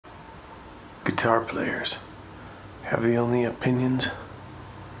Guitar players have the only opinions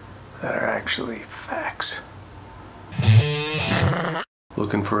that are actually facts.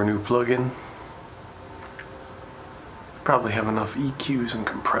 Looking for a new plugin? Probably have enough EQs and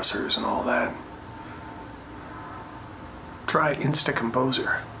compressors and all that. Try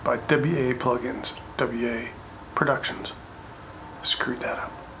InstaComposer by WA Plugins, WA Productions. I screwed that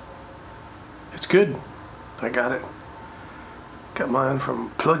up. It's good. I got it. Got mine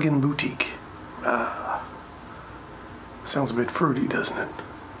from PluginBoutique. Sounds a bit fruity, doesn't it?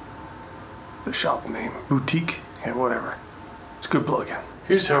 The shop name. Boutique? Yeah, whatever. It's a good plugin.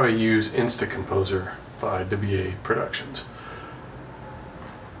 Here's how I use InstaComposer by WA Productions.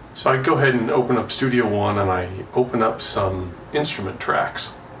 So I go ahead and open up StudioOne and I open up some instrument tracks.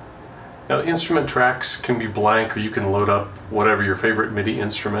 Now the instrument tracks can be blank, or you can load up whatever your favorite MIDI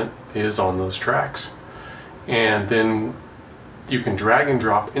instrument is on those tracks. And then you can drag and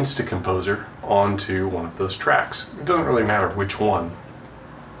drop InstaComposer onto one of those tracks. It doesn't really matter which one.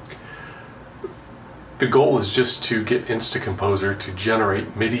 The goal is just to get InstaComposer to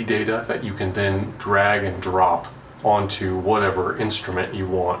generate MIDI data that you can then drag and drop onto whatever instrument you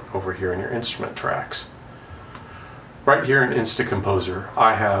want over here in your instrument tracks. Right here in InstaComposer,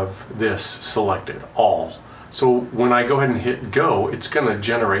 I have this selected, all. So when I go ahead and hit go, it's going to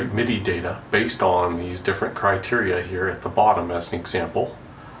generate MIDI data based on these different criteria here at the bottom as an example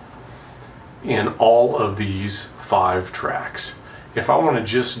in all of these 5 tracks. If I want to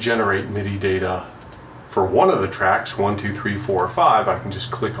just generate MIDI data for one of the tracks, 1, 2, 3, 4, 5, I can just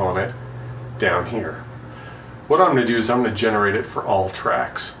click on it down here. What I'm going to do is I'm going to generate it for all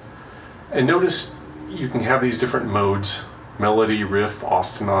tracks. And notice you can have these different modes: melody, riff,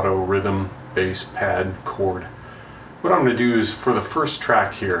 ostinato, rhythm, bass, pad, chord. What I'm going to do is for the first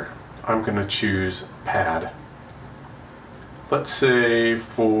track here, I'm going to choose pad. Let's say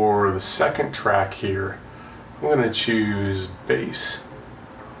for the second track here, I'm going to choose bass.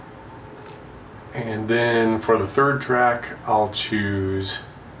 And then for the third track, I'll choose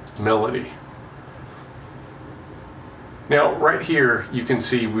melody. Now right here you can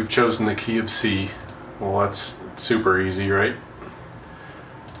see we've chosen the key of C. Well, that's super easy, right?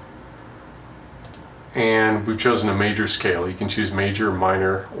 And we've chosen a major scale. You can choose major,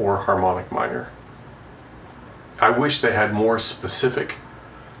 minor, or harmonic minor. I wish they had more specific,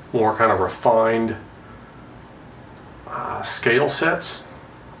 more kind of refined scale sets,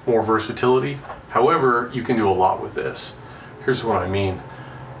 more versatility. However, you can do a lot with this. Here's what I mean.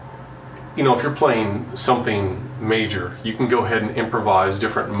 You know, if you're playing something major, you can go ahead and improvise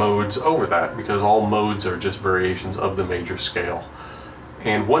different modes over that, because all modes are just variations of the major scale.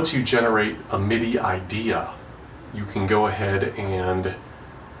 And once you generate a MIDI idea, you can go ahead and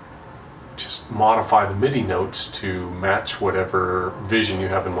just modify the MIDI notes to match whatever vision you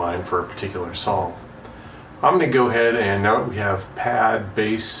have in mind for a particular song. I'm going to go ahead, and now that we have pad,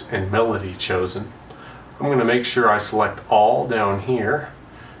 bass, and melody chosen, I'm going to make sure I select all down here.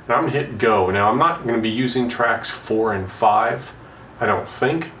 And I'm going to hit go. Now I'm not going to be using tracks 4 and 5, I don't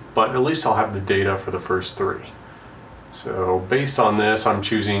think, but at least I'll have the data for the first 3. So based on this, I'm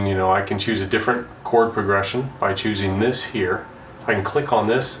choosing, I can choose a different chord progression by choosing this here. I can click on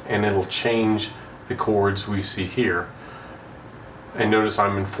this and it'll change the chords we see here. And notice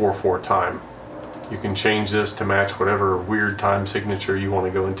I'm in 4/4 time. You can change this to match whatever weird time signature you want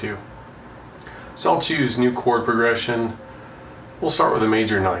to go into. So I'll choose new chord progression. We'll start with a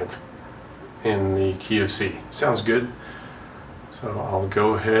major 9th in the key of C. Sounds good. So I'll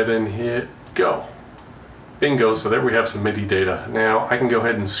go ahead and hit go. Bingo, so there we have some MIDI data. Now I can go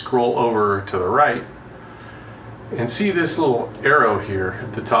ahead and scroll over to the right and see this little arrow here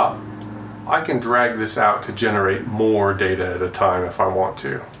at the top. I can drag this out to generate more data at a time if I want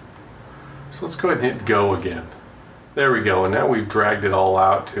to. So let's go ahead and hit go again. There we go, and now we've dragged it all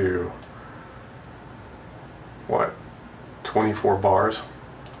out to, what, 24 bars.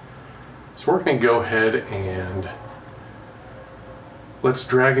 So we're going to go ahead and let's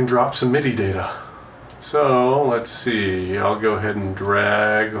drag and drop some MIDI data. So let's see, I'll go ahead and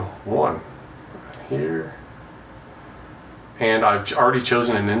drag one here. And I've already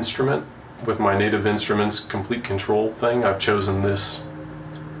chosen an instrument with my Native Instruments complete control thing. I've chosen this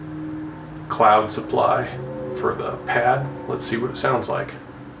cloud supply for the pad. Let's see what it sounds like.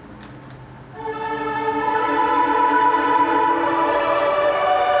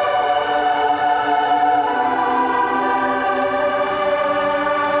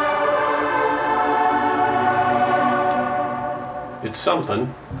 It's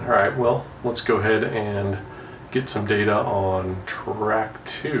something. Alright, well, let's go ahead and get some data on track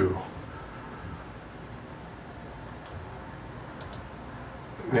 2.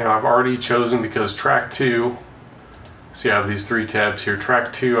 Now I've already chosen, because track 2, see I have these 3 tabs here.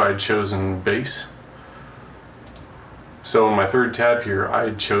 Track 2 I'd chosen bass. So in my 3rd tab here I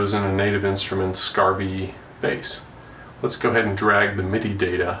had chosen a Native Instruments Scarby bass. Let's go ahead and drag the MIDI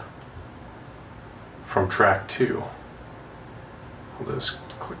data from track 2. I'll just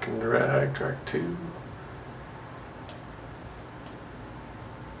click and drag track 2.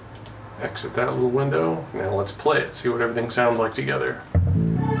 Exit that little window. Now let's play it, see what everything sounds like together.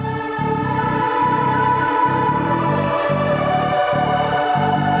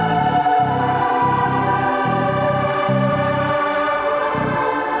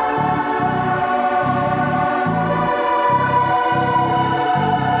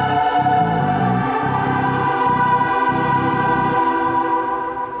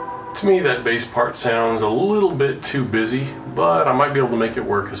 To me, that bass part sounds a little bit too busy, but I might be able to make it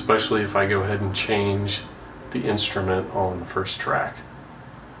work, especially if I go ahead and change the instrument on the first track.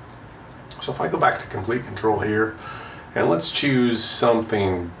 So if I go back to complete control here, and let's choose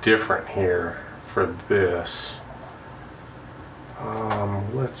something different here for this.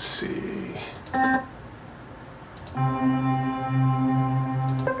 Let's see.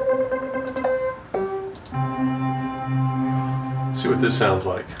 Let's see what this sounds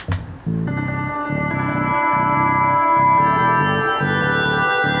like.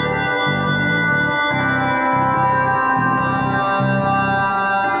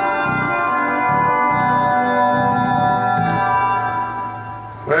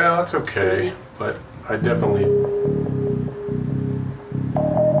 Well, that's okay, but I definitely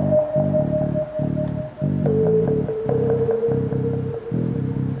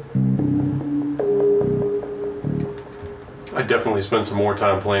spent some more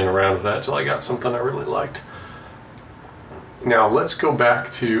time playing around with that until I got something I really liked. Now let's go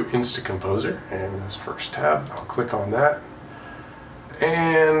back to InstaComposer, and this first tab, I'll click on that.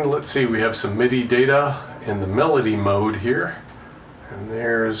 And let's see, we have some MIDI data in the melody mode here. And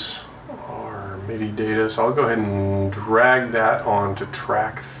there's our MIDI data, so I'll go ahead and drag that onto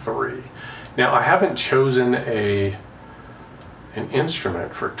track 3. Now I haven't chosen an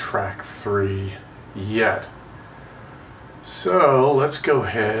instrument for track 3 yet. So let's go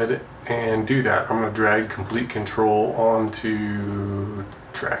ahead and do that. I'm going to drag complete control onto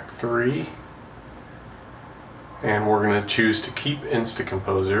track 3. And we're going to choose to keep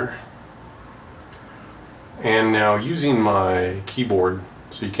InstaComposer. And now using my keyboard,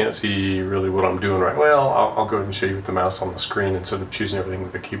 so you can't see really what I'm doing right. Well, I'll go ahead and show you with the mouse on the screen instead of choosing everything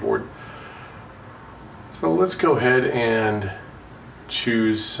with the keyboard. So let's go ahead and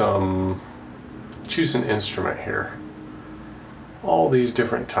choose an instrument here. All these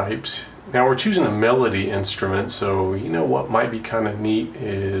different types. Now we're choosing a melody instrument, so you know what might be kind of neat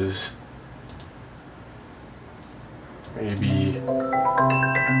is maybe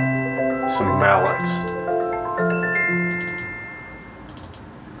some mallets.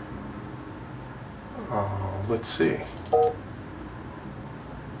 Let's see.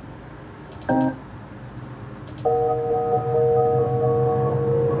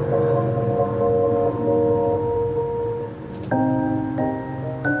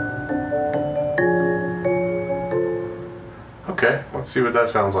 Okay, let's see what that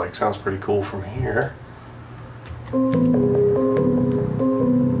sounds like. Sounds pretty cool from here.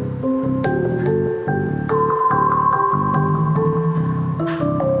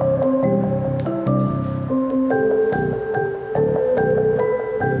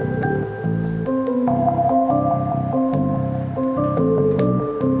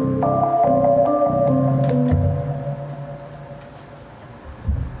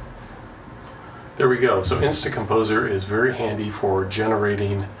 There we go. So InstaComposer is very handy for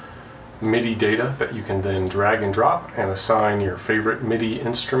generating MIDI data that you can then drag and drop and assign your favorite MIDI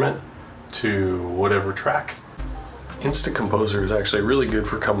instrument to whatever track. InstaComposer is actually really good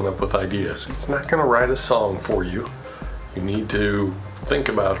for coming up with ideas. It's not going to write a song for you. You need to think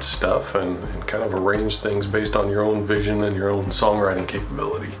about stuff and kind of arrange things based on your own vision and your own songwriting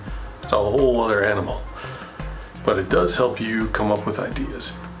capability. It's a whole other animal. But it does help you come up with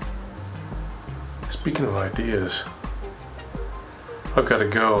ideas. Speaking of ideas, I've got to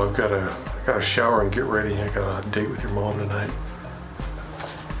go. I got to shower and get ready. I got a date with your mom tonight.